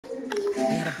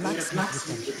had a blacksmith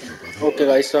with them. Okay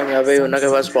guys, तो हम यहाँ पे यूना के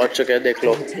पास पहुँच चुके हैं, देख They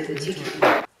low. were taken to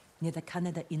Torpedo, near the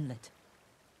Canada Inlet.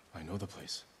 I know the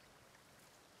place.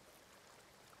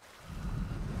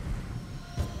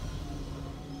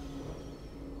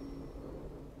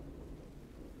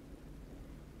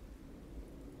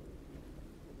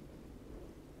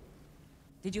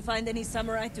 Did you find any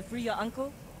samurai to free your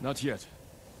uncle? Not yet,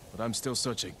 but I'm still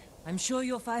searching. I'm sure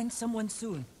you'll find someone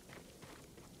soon.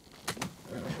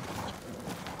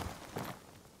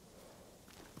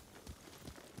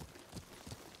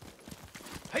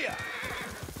 Hiya!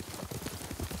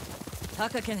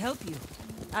 Taka can help you,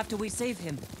 after we save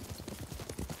him.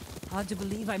 Hard to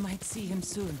believe I might see him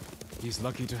soon. He's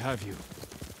lucky to have you.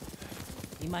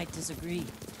 He might disagree.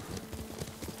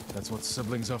 That's what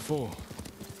siblings are for.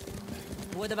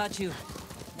 What about you?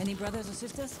 Any brothers or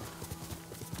sisters?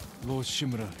 Lord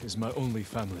Shimura is my only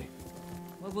family.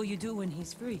 What will you do when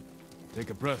he's free? Take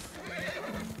a breath.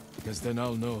 Because then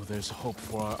I'll know there's hope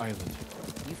for our island.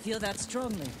 You feel that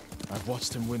strongly? I've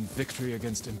watched him win victory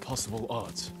against impossible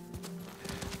odds.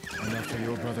 And after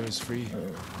your brother is free,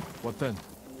 what then?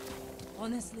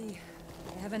 Honestly,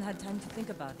 I haven't had time to think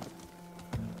about it.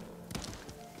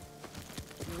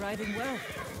 You're riding well.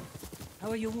 How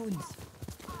are your wounds?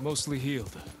 Mostly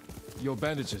healed. Your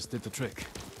bandages did the trick.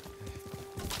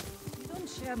 You don't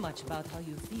share much about how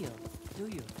you feel, do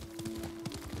you?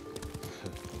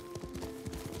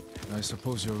 I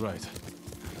suppose you're right.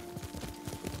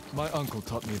 My uncle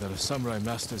taught me that a samurai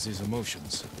masters his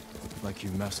emotions, like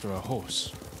you master a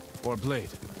horse, or a blade.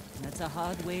 That's a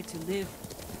hard way to live.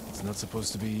 It's not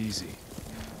supposed to be easy.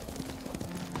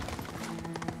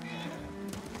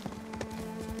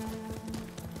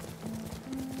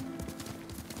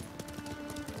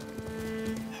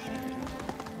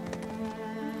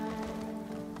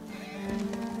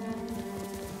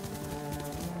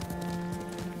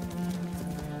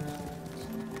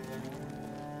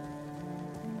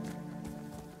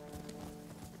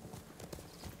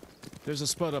 There's a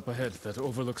spot up ahead that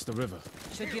overlooks the river.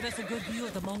 Should give us a good view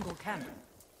of the Mongol camp.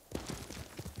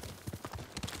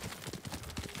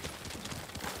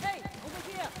 Hey, over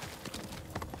here!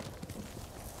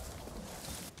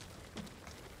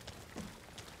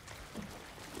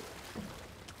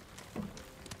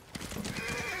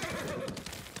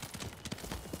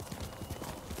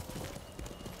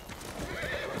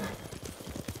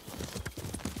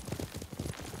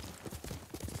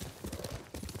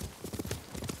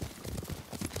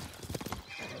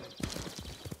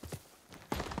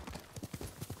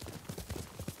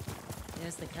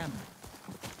 There's the camp.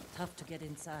 Tough to get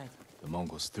inside. The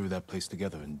Mongols threw that place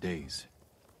together in days.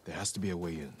 There has to be a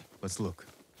way in. Let's look.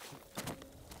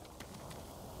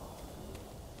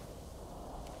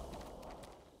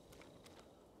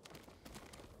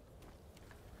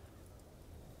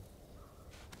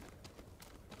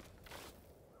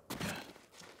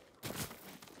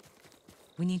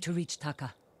 We need to reach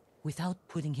Taka, without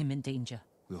putting him in danger.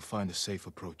 We'll find a safe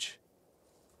approach.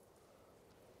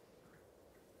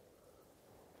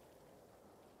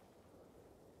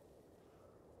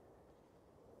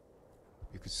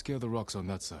 You could scale the rocks on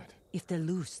that side. If they're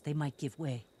loose, they might give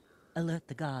way. Alert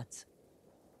the guards.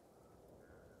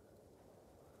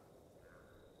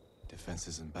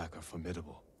 Defenses in back are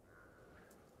formidable.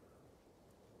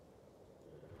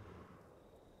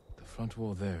 The front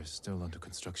wall there is still under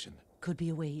construction. Could be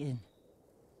a way in.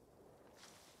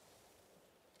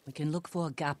 We can look for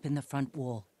a gap in the front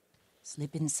wall.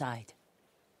 Slip inside.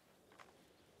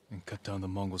 And cut down the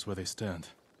Mongols where they stand.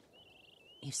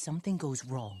 If something goes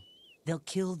wrong, they'll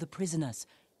kill the prisoners.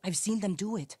 I've seen them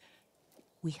do it.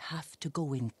 We have to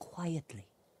go in quietly.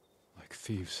 Like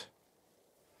thieves.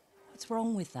 What's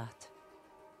wrong with that?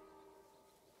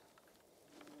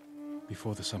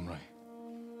 Before the samurai,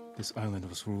 this island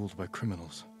was ruled by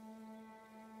criminals.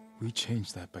 We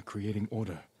changed that by creating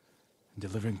order and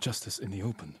delivering justice in the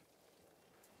open.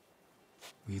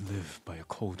 We live by a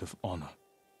code of honor.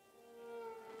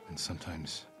 And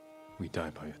sometimes we die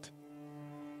by it.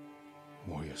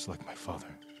 Warriors like my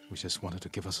father, who just wanted to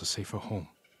give us a safer home.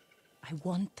 I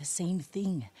want the same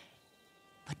thing.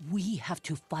 But we have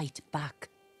to fight back.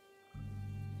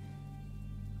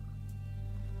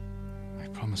 I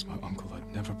promised my uncle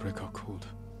I'd never break our code.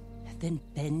 Then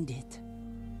bend it.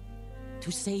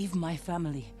 To save my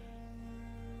family.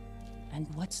 And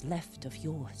what's left of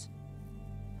yours.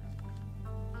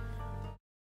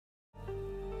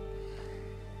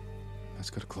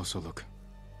 Let's get a closer look.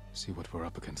 See what we're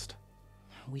up against.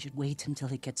 We should wait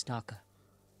until it gets darker.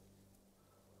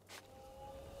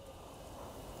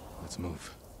 Let's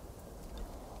move.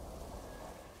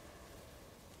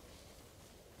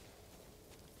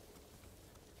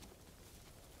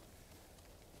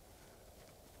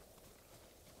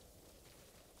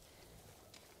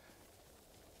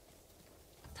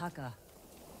 Taka.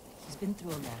 He's been through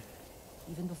a lot,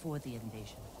 even before the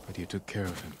invasion. But you took care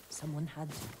of him. Someone had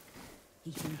to.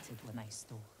 He hated when I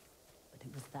stole. But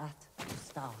it was that or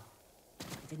starve.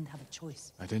 I didn't have a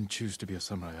choice. I didn't choose to be a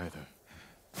samurai either.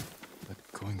 But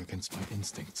going against my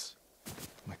instincts,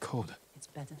 my code. It's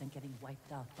better than getting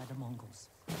wiped out by the Mongols.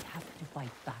 We have to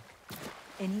fight back.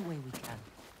 Any way we can.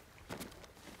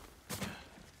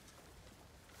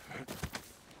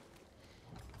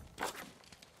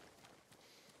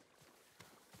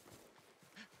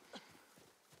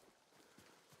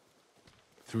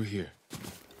 Through here.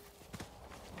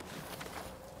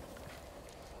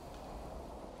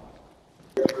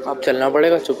 अब चलना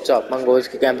पड़ेगा चुपचाप Mongols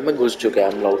के camp में घुस चुके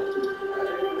हैं हम लोग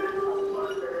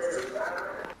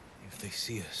If they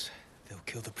see us, they'll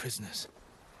kill the prisoners.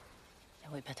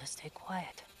 Then we better stay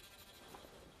quiet.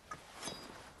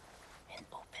 And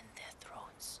open their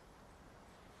throats.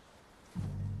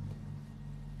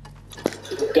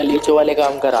 गलीचों वाले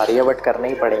काम करा रही है बट करने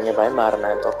ही पड़ेंगे भाई मारना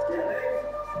है तो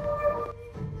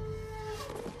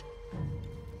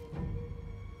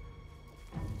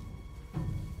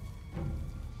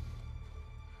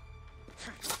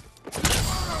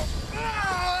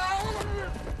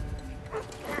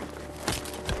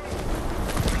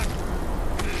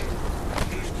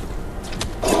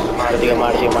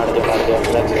मार दिया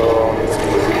let's go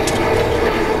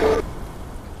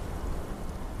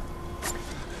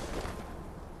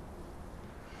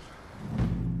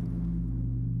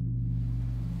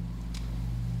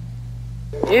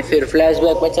ये फिर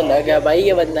फ्लैशबैक में चला गया भाई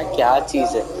ये बंदा क्या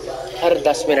चीज है हर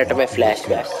 10 मिनट में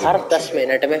फ्लैशबैक हर 10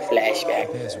 मिनट में flashback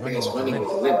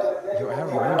Your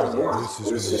arrow. This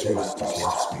is when the beast is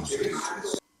most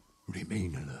dangerous. Remain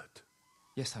alert.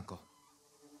 Yes, uncle.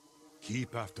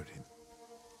 Keep after him.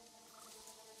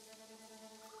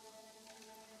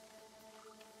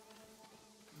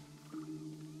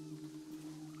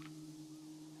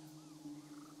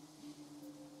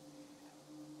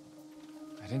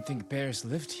 I didn't think bears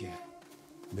lived here.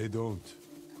 They don't.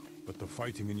 But the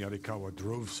fighting in Yarikawa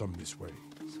drove some this way.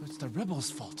 So it's the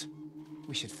rebels' fault.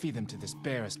 We should feed them to this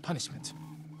bear as punishment.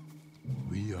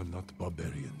 We are not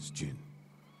barbarians, Jin.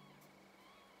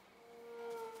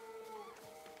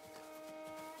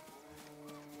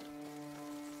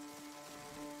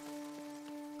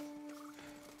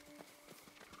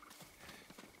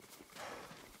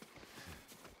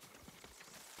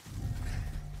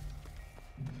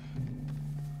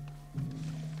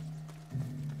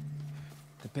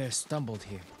 The bear stumbled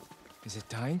here. Is it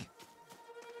dying?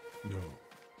 No.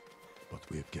 But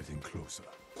we're getting closer.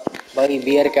 भाई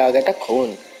beer के आ गया था खून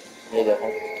ये देखो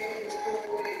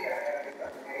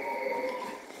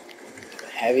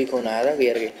heavy खून आया था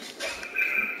बियर के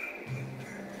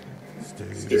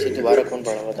पीछे दोबारा खून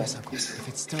पड़ा हुआ था Yes, uncle. If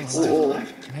it's still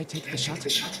alive, can I take the shot?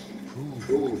 Prove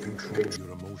you can control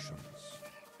your emotions.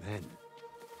 Then,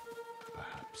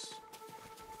 perhaps.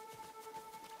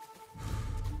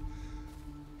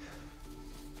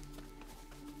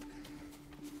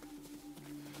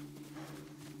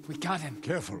 We got him.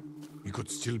 Careful. He could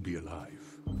still be alive.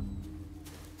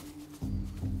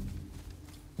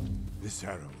 This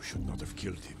arrow should not have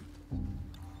killed him.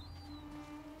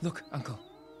 Look, uncle.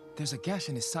 There's a gash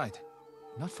in his side.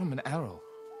 Not from an arrow.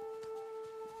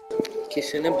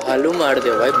 किसी ने भालू मार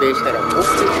दिया भाई बेशरम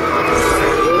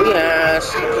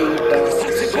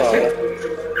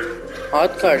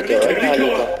हाथ काट दिया भाई भालू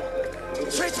का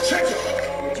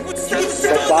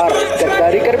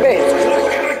गद्दारी कर बे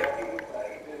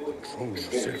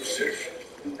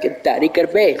गद्दारी कर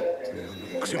बे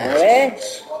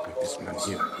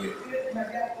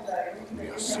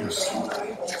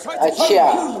अच्छा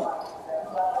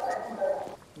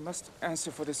He must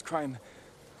answer for this crime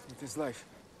with his life.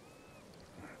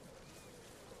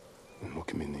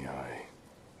 Look him in the eye.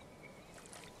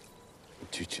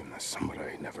 Teach him that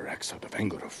samurai never acts out of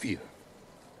anger or fear.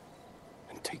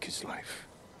 And take his life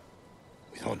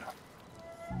with honor.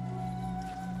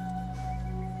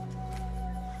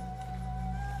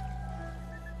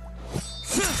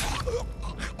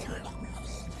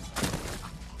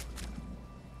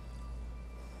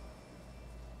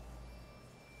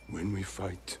 When we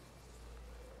fight,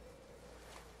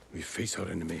 we face our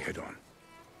enemy head on.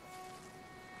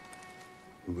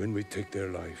 When we take their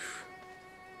life,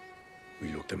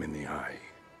 we look them in the eye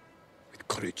with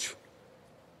courage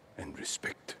and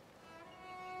respect.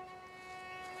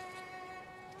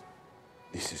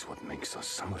 This is what makes us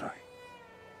samurai.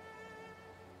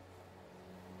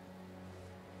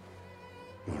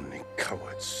 Only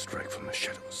cowards strike from the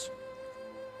shadows.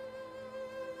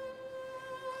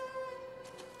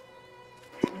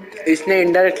 इसने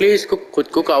indirectly इसको खुद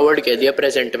को coward कह दिया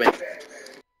present में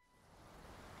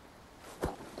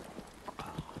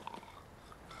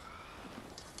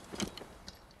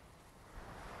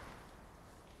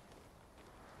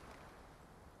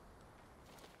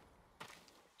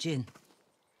Jin,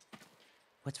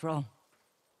 what's wrong?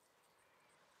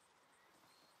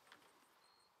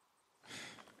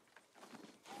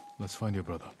 Let's find your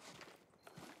brother.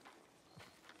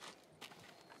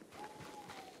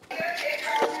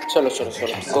 चलो चलो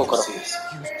चलो गो करो. Use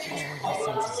all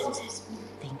your senses.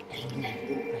 Think and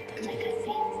move like a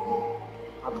thief.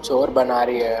 अब चोर बना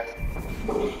रही है.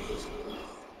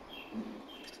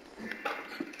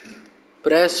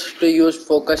 Press to use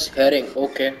focus hearing.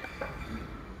 Okay.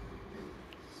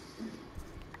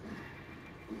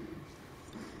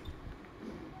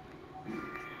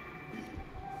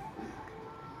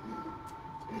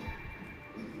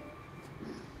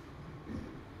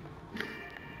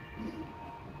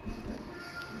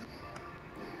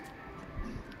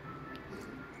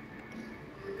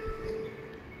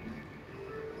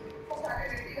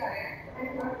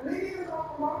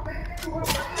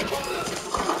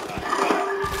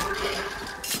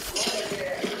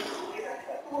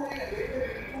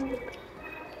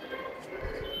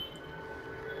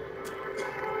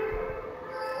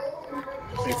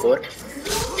 Before.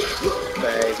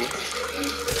 Baby.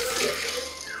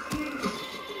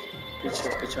 पीछे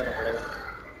पीछे आना पड़ेगा.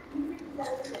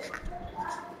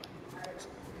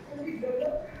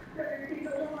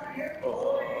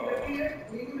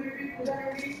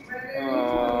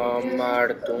 मार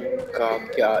दूंगा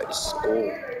क्या इसको.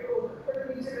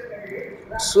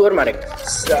 सुअर मारेगा.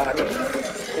 साले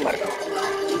मार.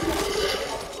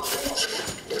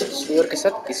 सुअर के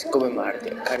साथ किसको भी मार दे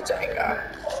घर जाएगा.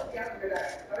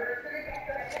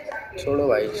 छोड़ो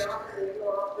भाई.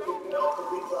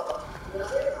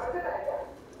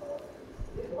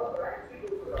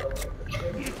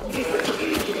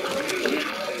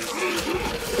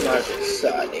 मार दे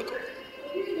साले को.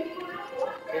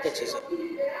 ये क्या चीज़ है.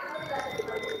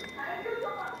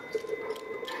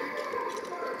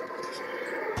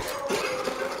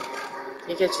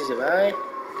 ये क्या चीज़ है भाई.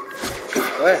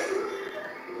 ओए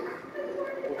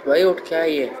उठ भाई उठ. क्या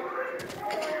है ये.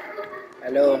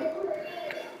 हेलो.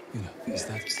 Is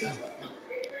that? Good.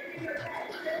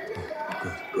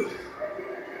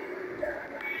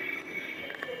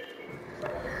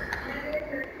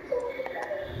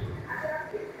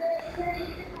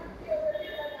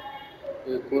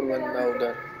 एक और बंदा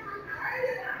उधर.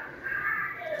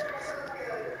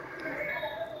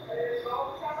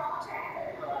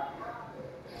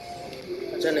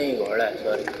 अच्छा नहीं घोड़ा है.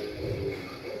 Sorry.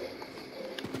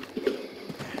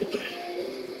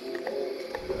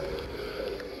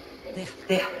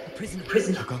 There, a prisoner.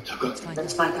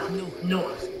 Let's find out.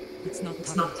 No, it's not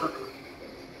Taka.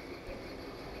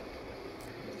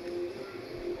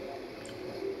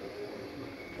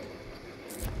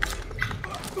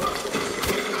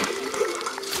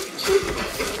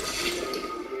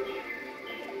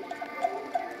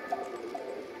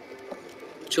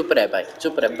 चुप रहे भाई.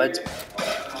 चुप रहे बच.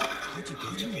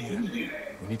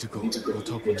 We need to go. We'll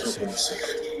talk when you're safe.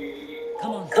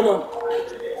 Come on.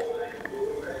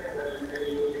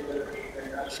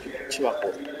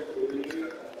 Chihuahua.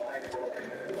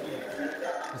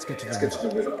 Let's get to the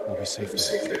river. We'll be safe there.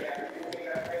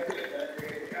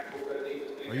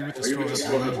 Are you with the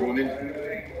straw hats, Ronin?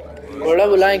 घोड़ा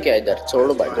बुलाएं क्या इधर.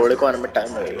 छोड़ो भाई. घोड़े को आने में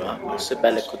टाइम लगेगा. उससे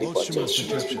पहले खुद ही Lord पहुंचे.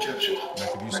 Shima's been captured. And I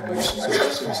could use some of your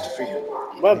resources to free him.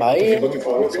 वाह भाई. But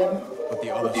the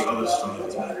others still have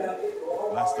to live.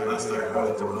 Last I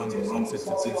heard, there were hunting Mongols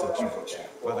on Setsubunsha,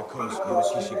 by the coast near the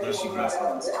Kishi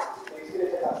grasslands.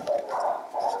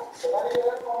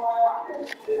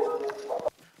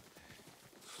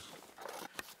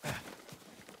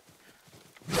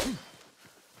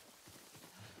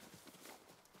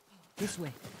 This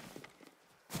way.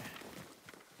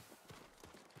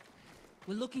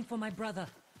 We're looking for my brother,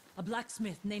 a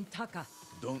blacksmith named Taka.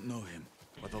 Don't know him,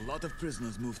 but a lot of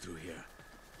prisoners move through here.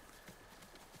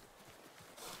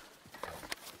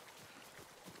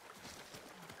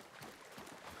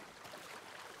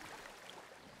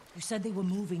 You said they were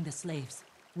moving the slaves.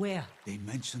 Where? They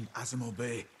mentioned Azamo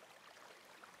Bay.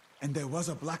 And there was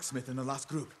a blacksmith in the last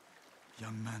group.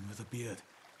 Young man with a beard.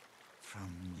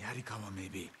 From Yarikawa,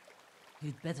 maybe.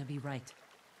 You'd better be right.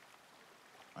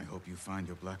 I hope you find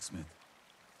your blacksmith.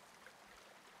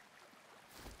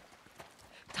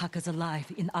 Taka's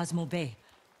alive in Osmo Bay.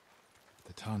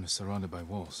 The town is surrounded by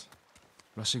walls.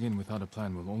 Rushing in without a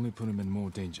plan will only put him in more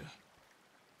danger.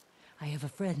 I have a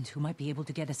friend who might be able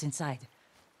to get us inside.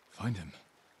 Find him.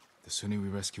 The sooner we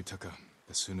rescue Taka,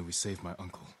 the sooner we save my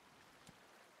uncle.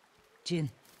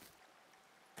 Jin.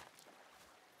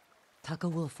 Taka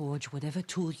will forge whatever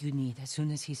tool you need as soon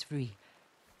as he's free.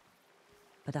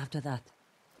 But after that,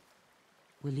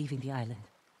 we're leaving the island.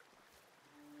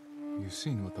 You've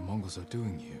seen what the Mongols are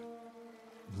doing here.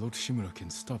 Lord Shimura can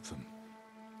stop them.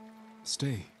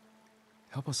 Stay.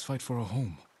 Help us fight for a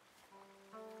home.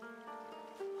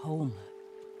 Home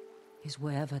is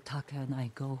wherever Taka and I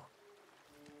go.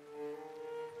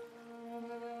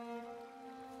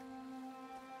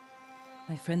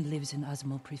 My friend lives in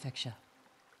Azamo Prefecture,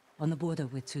 on the border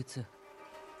with Tsutsu.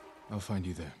 I'll find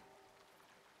you there.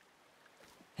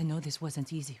 I know this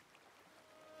wasn't easy.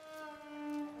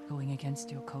 Going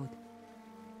against your code.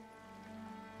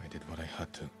 I did what I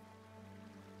had to.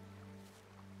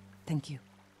 Thank you.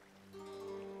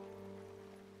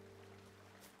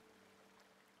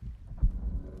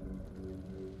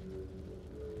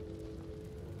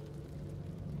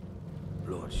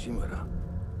 Lord Shimura,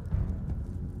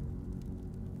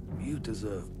 you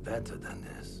deserve better than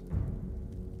this.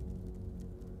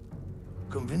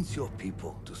 Convince your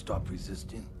people to stop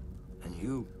resisting, and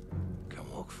you can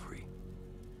walk free.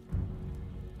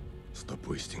 Stop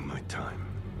wasting my time.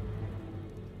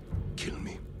 Kill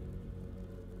me.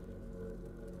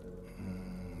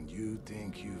 You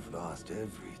think you've lost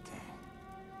everything.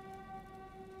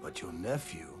 But your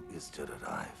nephew is still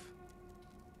alive.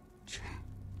 Jin.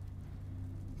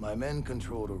 My men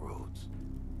control the roads.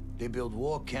 They build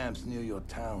war camps near your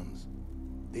towns.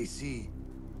 They see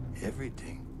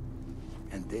everything,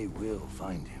 and they will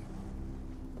find him.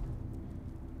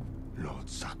 Lord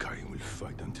Sakai will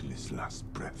fight until his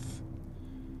last breath.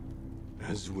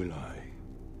 As will I.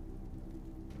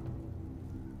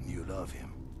 You love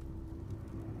him.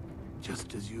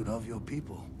 Just as you love your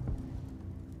people.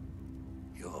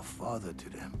 You're a father to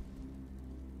them.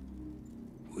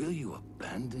 Will you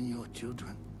abandon your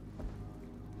children?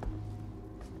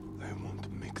 I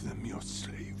won't make them your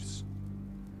slaves.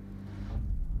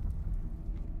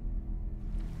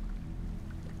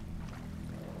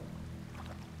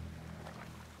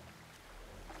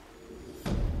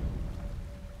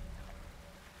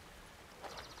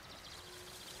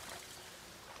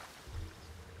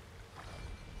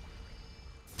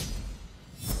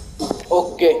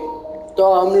 Okay तो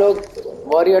हम लोग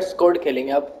warriors code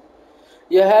खेलेंगे अब.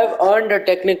 You have earned a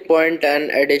technique point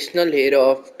and additional hero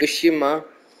of Tsushima.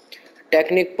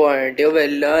 Technique point you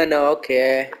will learn.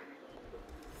 Okay,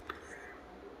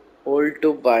 hold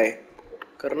to buy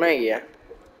करना ही है,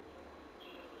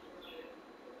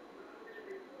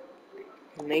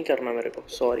 नहीं करना मेरे को,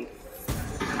 सॉरी.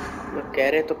 तो कह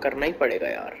रहे तो करना ही पड़ेगा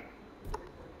यार.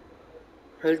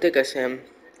 हिलते कैसे हम?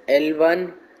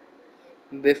 L1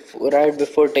 right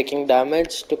before taking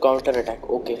damage to counter attack.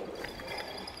 Okay.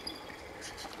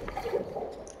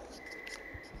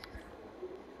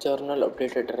 Journal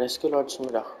updated. Rescue Lord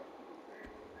Shimura.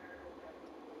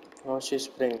 Hoshi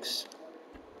Springs.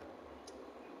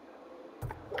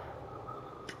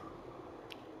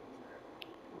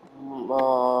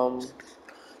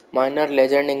 Minor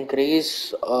legend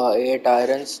increase 8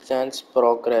 irons chance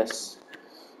progress.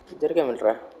 इधर क्या मिल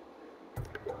रहा है?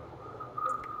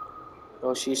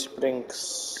 Hoshi Springs.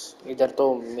 इधर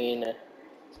तो मेन है.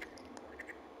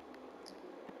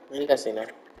 ये क्या सीन है?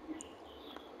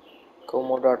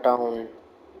 कोमोडा टाउन,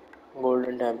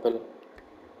 गोल्डन टेम्पल.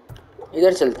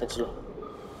 इधर चलते चलो.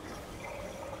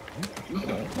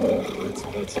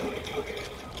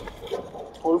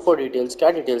 Hold for details. क्या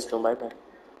डिटेल्स लूँ भाई मैं?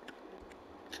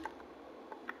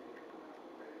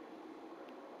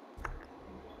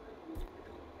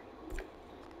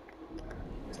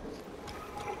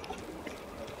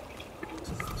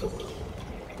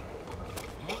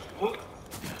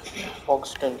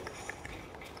 Hoxton.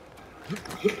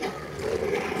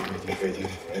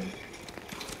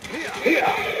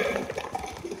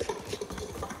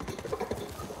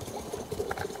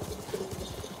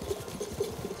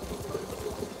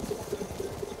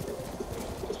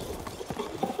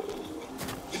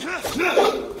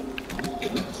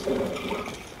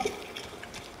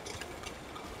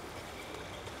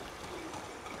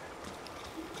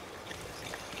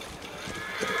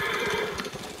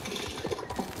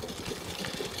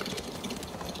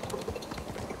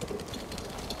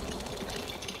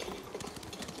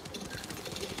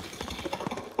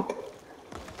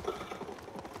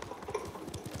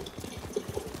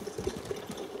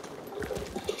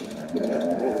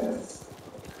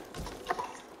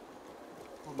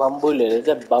 बम्बू ले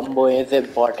लेते. Bamboo is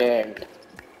important.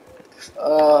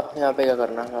 यहाँ पे क्या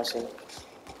करना है? से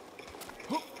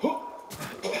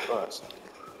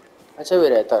अच्छा भी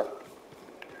रहता है.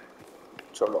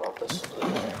 चलो वापस.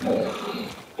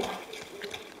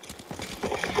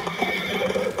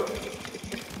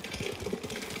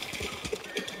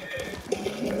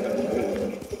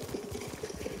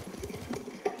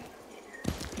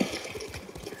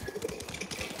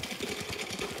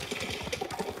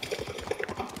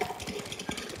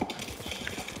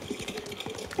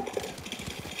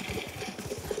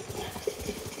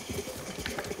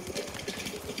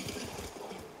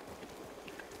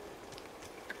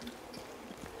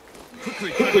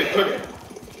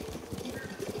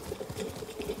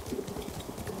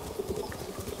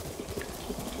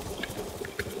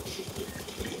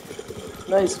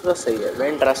 ना इसका सही है,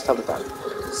 वेंट रास्ता बता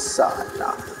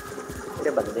साला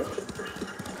मेरे बंदे।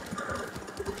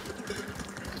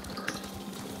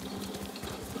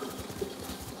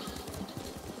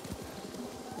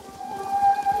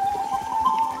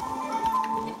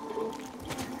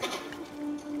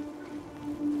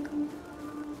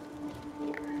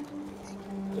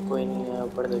 कोई नहीं है,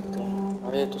 ऊपर देखते हैं।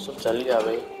 अरे तो सब चल गया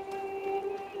भाई।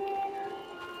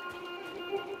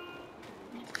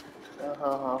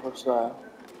 हाँ हाँ कुछ तो आया।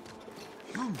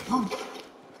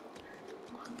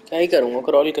 क्या ही करूँगा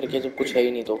क्रॉल करके जब कुछ है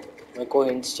ही नहीं। तो मेरे को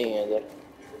हिंट्स चाहिए इधर।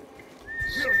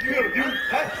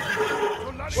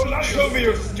 Show me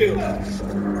your skills.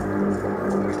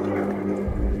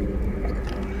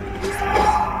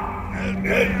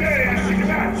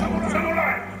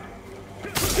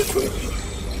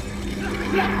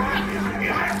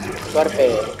 घर पे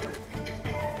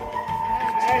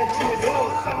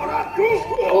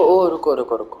ओ रुको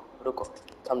रुको रुको रुको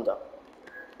थम जाओ।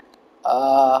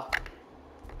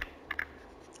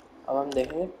 अब हम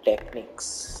देखेंगे टेक्निक्स।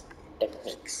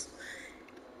 टेक्निक्स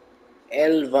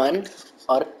L1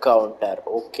 और काउंटर।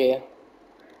 ओके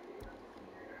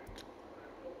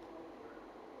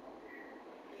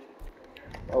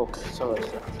ओके समझ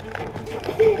गया।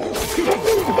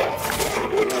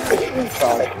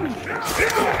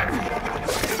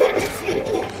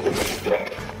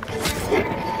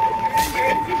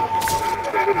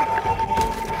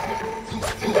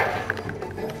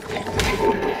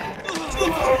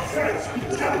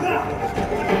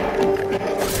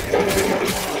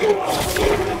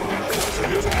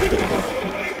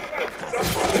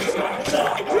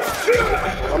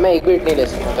 मैं एक भी नहीं ले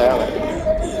सकता गया मैं।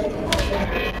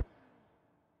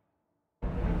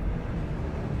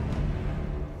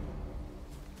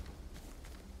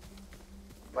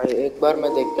 भाई एक बार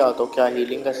मैं देख के आता हूँ क्या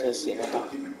हीलिंग का सीन था,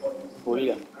 भूल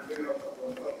गया।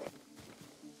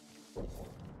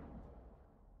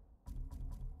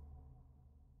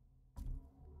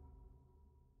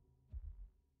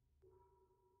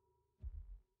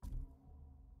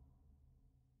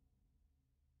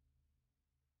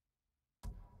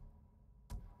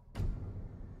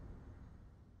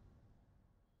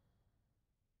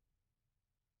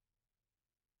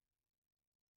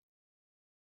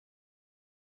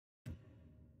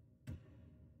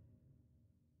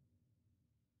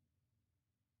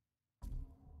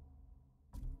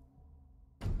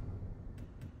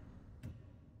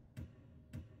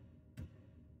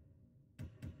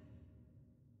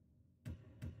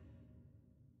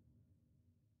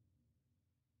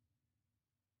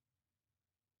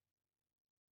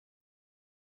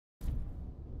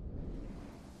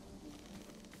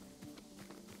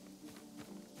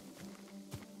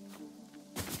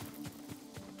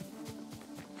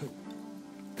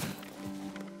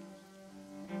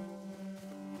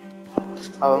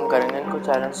 अब हम करेंगे इनको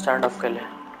चैलेंज स्टैंड ऑफ के लिए।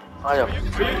 आ जाओ।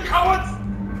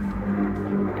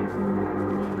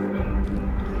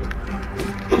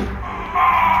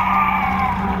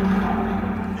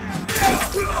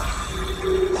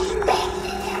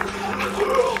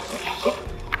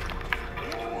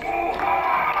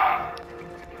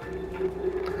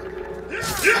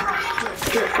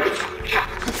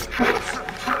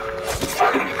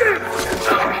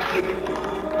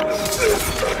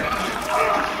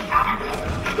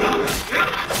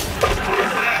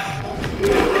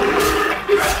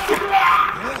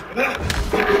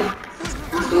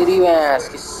 तेरी भैंस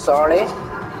की साड़े।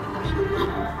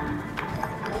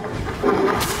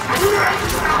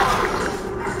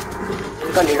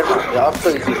 इनका लीडर अब तो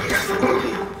इजी।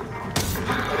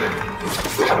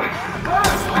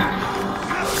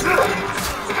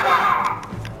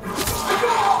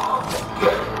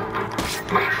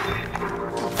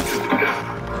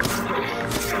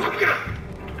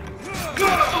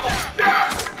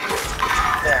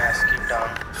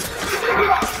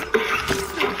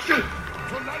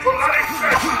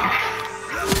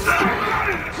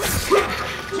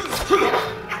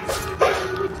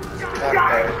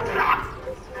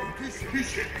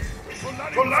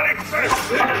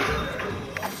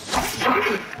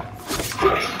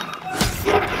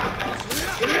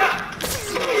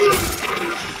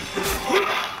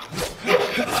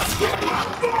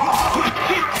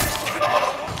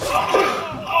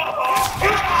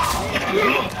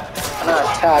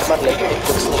 अच्छा आर्मर लेके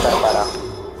कुछ नहीं कर पा रहा।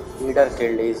 Leader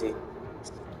killed easy.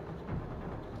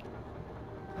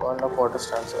 कौन लोग फोटो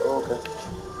स्टैंड। ओके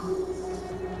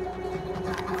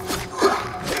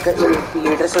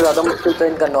लीडर से ज़्यादा मुश्किल तो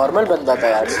इनका नॉर्मल बंदा था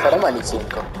यार, शर्म आनी चाहिए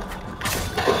इनको।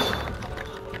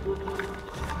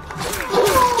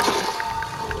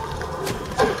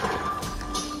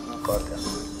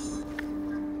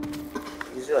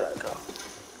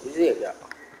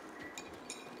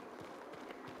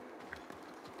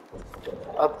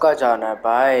 पक्का जाना है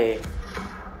भाई।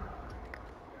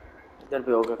 इधर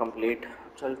भी हो गया कंप्लीट।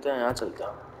 चलते हैं, यहाँ चलते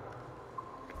हैं।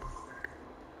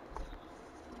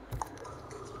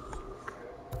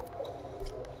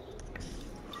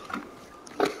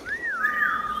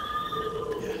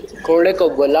 घोड़े को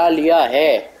बुला लिया है।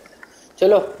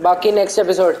 चलो बाकी next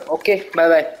episode. Okay bye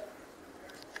bye.